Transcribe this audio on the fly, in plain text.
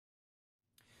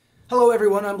Hello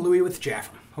everyone, I'm Louie with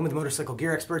Jafrum, home of the motorcycle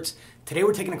gear experts. Today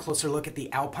we're taking a closer look at the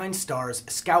Alpinestars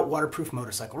Scout waterproof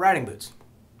motorcycle riding boots,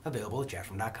 available at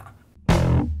Jafrum.com.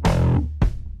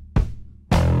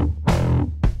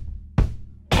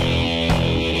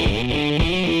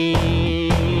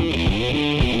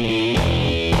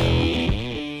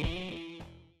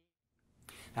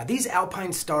 Now, these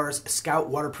Alpinestars Scout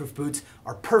waterproof boots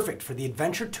are perfect for the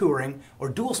adventure touring or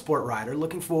dual sport rider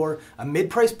looking for a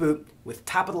mid-price boot with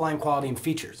top-of-the-line quality and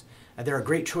features. They're a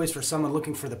great choice for someone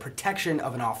looking for the protection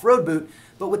of an off-road boot,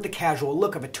 but with the casual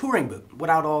look of a touring boot,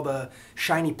 without all the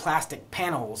shiny plastic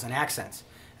panels and accents.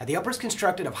 The upper is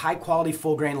constructed of high-quality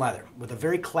full-grain leather with a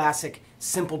very classic,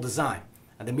 simple design.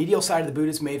 The medial side of the boot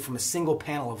is made from a single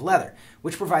panel of leather,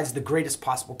 which provides the greatest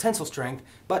possible tensile strength,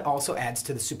 but also adds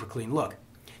to the super clean look.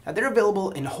 Now, they're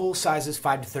available in whole sizes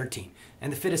 5 to 13,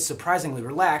 and the fit is surprisingly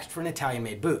relaxed for an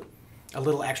Italian-made boot. A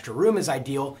little extra room is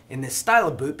ideal in this style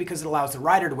of boot because it allows the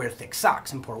rider to wear thick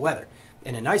socks in poor weather.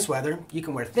 In nice weather, you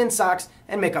can wear thin socks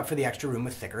and make up for the extra room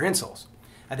with thicker insoles.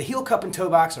 The heel cup and toe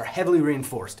box are heavily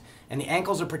reinforced, and the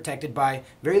ankles are protected by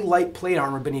very light plate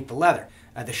armor beneath the leather.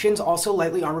 The shin's also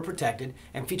lightly armor protected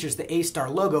and features the A-Star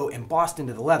logo embossed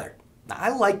into the leather. Now, I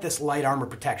like this light armor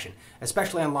protection,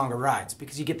 especially on longer rides,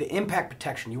 because you get the impact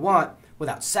protection you want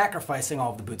without sacrificing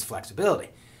all of the boot's flexibility.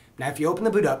 Now, if you open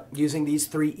the boot up using these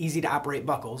 3 easy-to-operate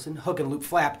buckles and hook and loop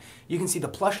flap, you can see the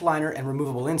plush liner and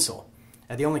removable insole.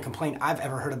 The only complaint I've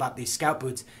ever heard about these Scout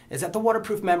boots is that the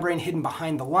waterproof membrane hidden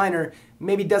behind the liner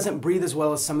maybe doesn't breathe as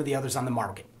well as some of the others on the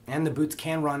market, and the boots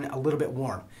can run a little bit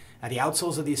warm. The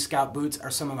outsoles of these Scout boots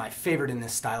are some of my favorite in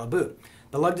this style of boot.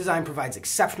 The lug design provides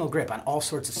exceptional grip on all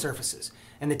sorts of surfaces,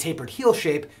 and the tapered heel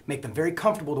shape make them very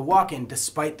comfortable to walk in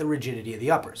despite the rigidity of the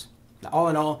uppers. Now, all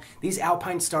in all, these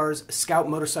Alpinestars Scout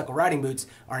motorcycle riding boots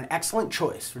are an excellent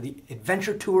choice for the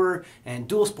adventure tourer and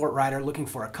dual sport rider looking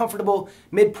for a comfortable,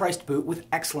 mid-priced boot with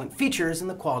excellent features and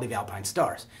the quality of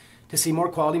Alpinestars. To see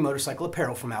more quality motorcycle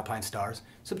apparel from Alpinestars,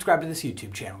 subscribe to this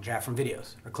YouTube channel, Jafrum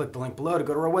Videos, or click the link below to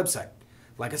go to our website.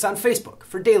 Like us on Facebook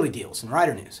for daily deals and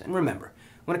rider news, and remember,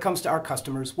 when it comes to our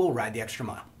customers, we'll ride the extra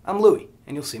mile. I'm Louie,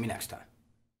 and you'll see me next time.